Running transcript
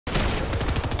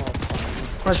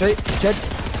Nice feet. Dead.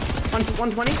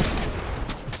 120.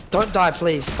 Don't die,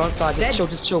 please. Don't die. Just Dead. chill.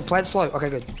 Just chill. Play it slow. Okay,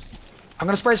 good. I'm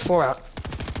gonna spray his floor out.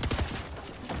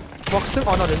 Box him.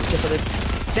 Oh no, I didn't. Yes, I did.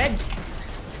 Dead.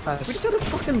 Nice. We just had a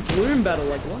fucking bloom battle.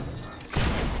 Like what?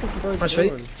 Nice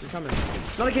feet. I'm coming.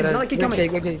 Another kid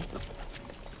coming. Okay.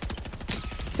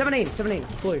 17.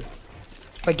 Blue.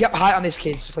 Wait, get height on these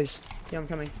kids, please. Yeah, I'm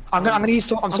coming. I'm gonna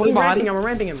use. I'm sorting behind. I'm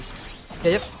ramping him.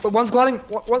 Yeah, yep. But one's gliding.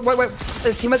 Wait.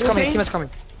 His teammate's coming. His teammate's coming.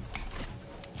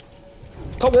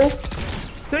 Top wall.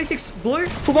 36 blue.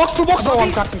 Full box. Oh,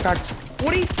 I'm cracked.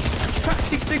 40.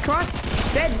 62 cracked.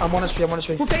 Dead. I'm on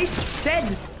HP. Full beast.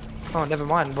 Dead. Oh, never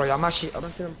mind, bro. I don't see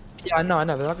them. Yeah, I know,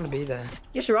 but they're not gonna be there.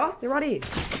 Yes, you are. They're right here.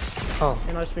 Oh.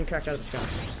 And I've just been cracked out of the sky.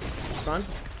 Fun.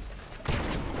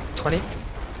 20.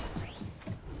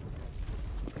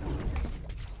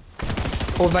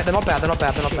 Oh, mate, they're not bad.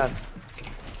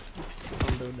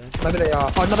 Maybe they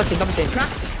are. Oh, another team.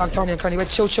 Cracked. I'm Coney. Wait,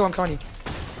 chill, I'm Coney.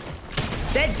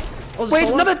 Dead. Wait,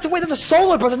 there's a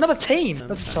solo, bro. There's another team.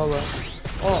 That's a solo.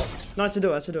 Oh, no, it's a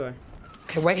duo.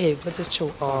 Okay, wait here. Let's just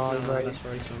chill. Oh, no, right. that's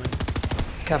already something.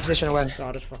 Okay, position away. So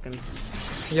I'll just fucking...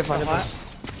 You're fine.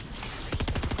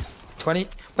 20.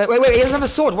 Wait. He doesn't have a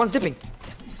sword. One's dipping.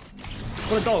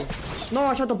 What a dog. No,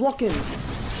 I tried to block him.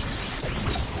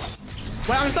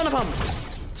 Wait, I'm in front of him.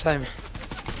 Same.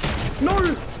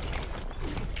 No.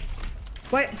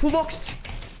 Wait, full boxed.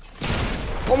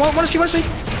 Oh, one HP.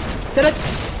 Did it?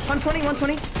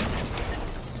 120.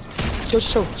 Chill,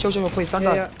 please. Don't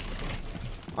die. Yeah.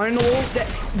 I'm in the wall.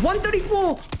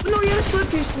 134. No, he had a slip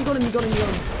piece. You got him.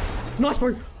 Nice,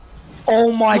 bro.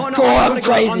 Oh my god, I'm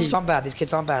crazy. I'm Not bad. These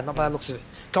kids aren't bad. Not bad. Looks of it.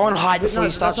 Go and hide before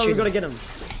you start shooting. That's how we gotta get him.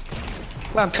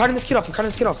 Wait, I'm cutting this kid off.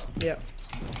 Yeah.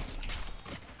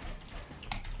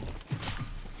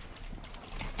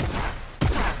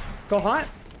 Go height.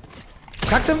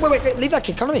 Cracked him. Wait. Leave that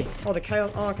kid. Come to me. Oh, the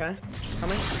chaos. Oh, okay.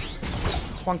 Coming.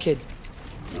 One kid.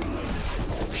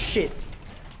 Shit.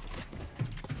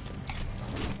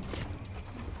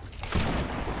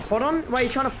 Hold on. Wait,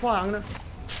 you're trying to fly. I'm gonna...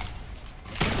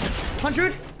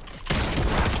 100.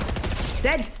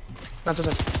 Dead. Nice.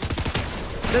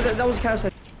 That was chaos.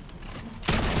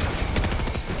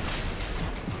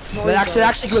 They're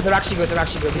actually good. Yeah,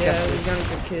 these are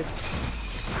good kids.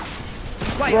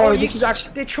 Wait, bro, this is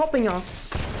actually... They're chopping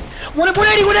us.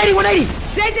 180!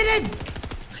 Dead!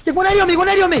 Yeah,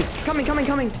 180 on me! Coming.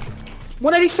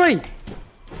 183!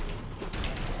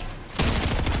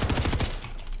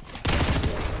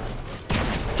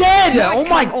 Dead! Nice, oh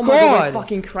my god! We're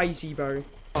fucking crazy, bro.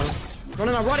 No,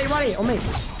 right, on me.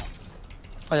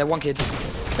 Oh yeah, one kid.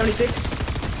 76.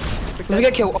 Let me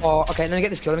get killed. Oh, okay, let me get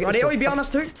this kill. Right, he behind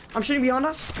us too. I'm shooting behind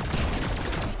us.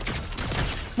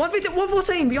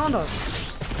 114 behind us.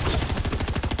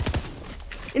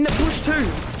 In the bush too.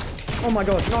 Oh my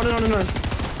god. No.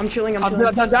 I'm chilling. Help me.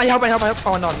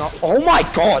 Oh no. Oh my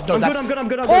god. No, I'm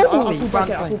good. Holy I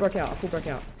full break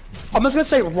out. I'm just gonna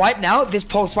say right now, this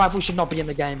pulse rifle should not be in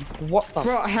the game. What the?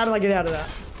 Bro, how did I get out of that?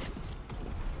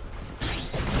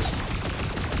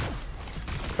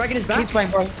 Breaking his back. Keep spraying,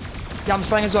 bro. Yeah, I'm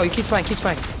spraying as well. You keep spraying.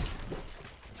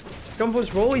 Going for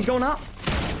his roll. He's going up.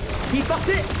 He fucked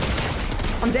it.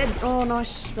 I'm dead. Oh,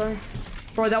 nice, bro.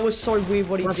 Bro, that was so weird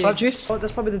what he did. Want a juice? Oh,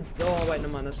 that's probably the... Oh, wait,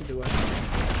 never mind. That's a duo.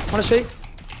 One HP.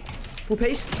 Full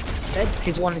paste. Dead.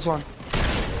 He's one.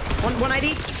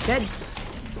 180. Dead.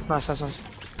 Nice.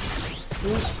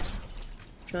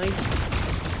 Chilling.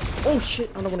 Oh, shit.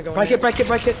 I don't want to go Break in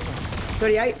it.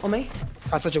 38 on me.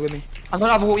 I thought you were with me. I'm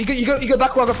going over wall. You go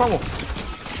back wall, I go front wall.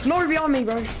 No, behind me,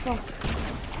 bro. Fuck.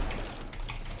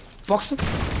 Box him.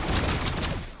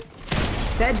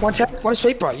 Dead. 110. One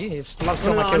HP, bro. You need to love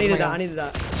still my kills. I needed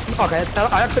that. Okay,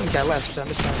 I couldn't care less, but I'm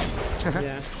just saying.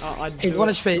 Yeah. He's 1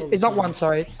 HP. He's not 1,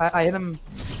 sorry. I hit him.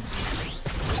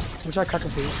 Let me try cracking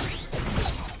for you.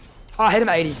 Oh, I hit him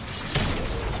 80.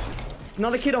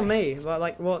 Another kid on me.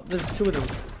 Like, what? There's 2 of them.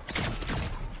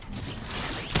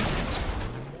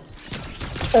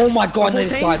 Oh my god, I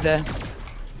nearly died there.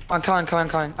 I'm coming.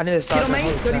 I nearly died. Kid on me,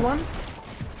 31.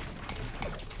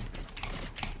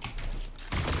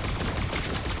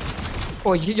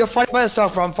 Oh, you're fighting by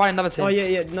yourself, bro. I'm fighting another team. Oh,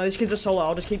 yeah. No, these kids are solo.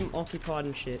 I'll just keep them occupied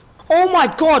and shit. Oh my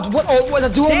god, what are the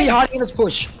duo me hiding in this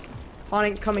bush?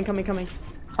 Hiding, coming.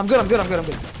 I'm good.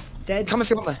 Dead. Come if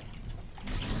you want there.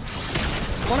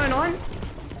 109.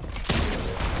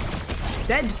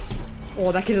 Dead.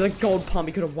 Oh, that kid had a gold pump.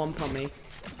 He could have 1-pumped me.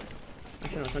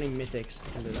 Actually, no, it's only mythics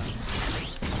that can do that.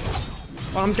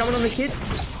 Oh, I'm jumping on this kid.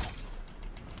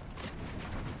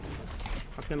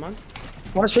 Fuck, never mind.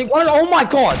 Oh my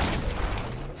god!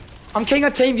 I'm killing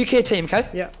a team, you kill a team, okay?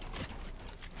 Yeah.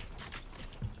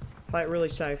 Play it really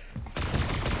safe.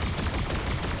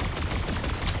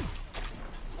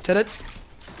 Hit it.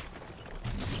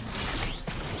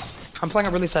 I'm playing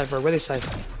it really safe, bro. Really safe.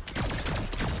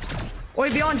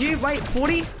 Wait, behind you. Wait,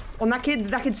 40 on that kid.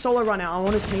 That kid solo right now. I'm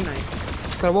on his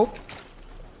teammate. Got a wall.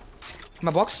 In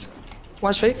my box.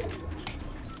 1 HP.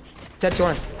 Dead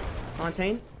 200.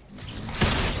 19.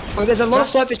 Oh, there's a lot of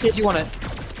surface here if you want it.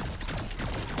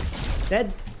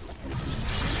 Dead.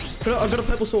 I got a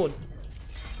purple sword.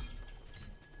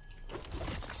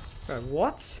 Bro,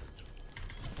 what?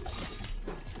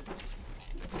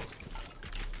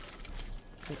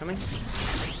 I'm coming.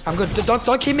 I'm good.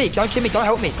 Don't kill me. Don't kill me. Don't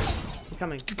help me. I'm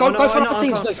coming. Go find other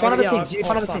teams. No, find other teams. You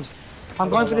find other teams. I'm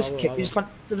going for this kit. You just find.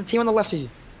 There's a team on the left of you.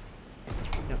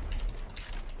 Yep.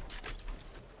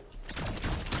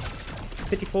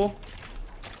 54.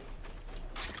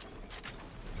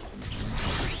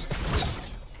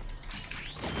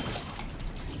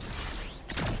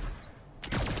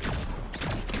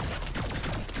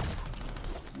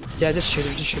 Yeah, just shoot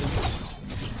him. Just shoot him.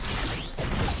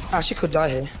 I actually could die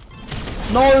here.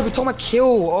 No, we took my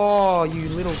kill. Oh, you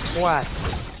little twat.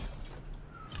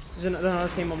 There's another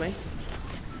team on me.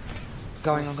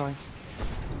 I'm going.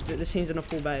 This team's in a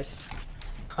full base.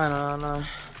 I know.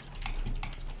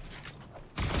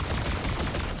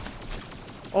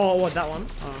 Oh, what, that one?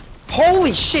 Oh.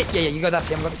 Holy shit! Yeah, you got that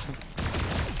team. I got this one.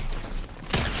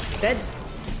 Dead.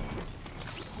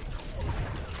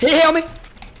 Here, help me!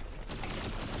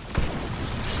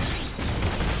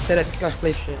 Dead, go,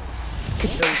 leave. Shit.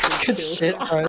 Good shit, bro.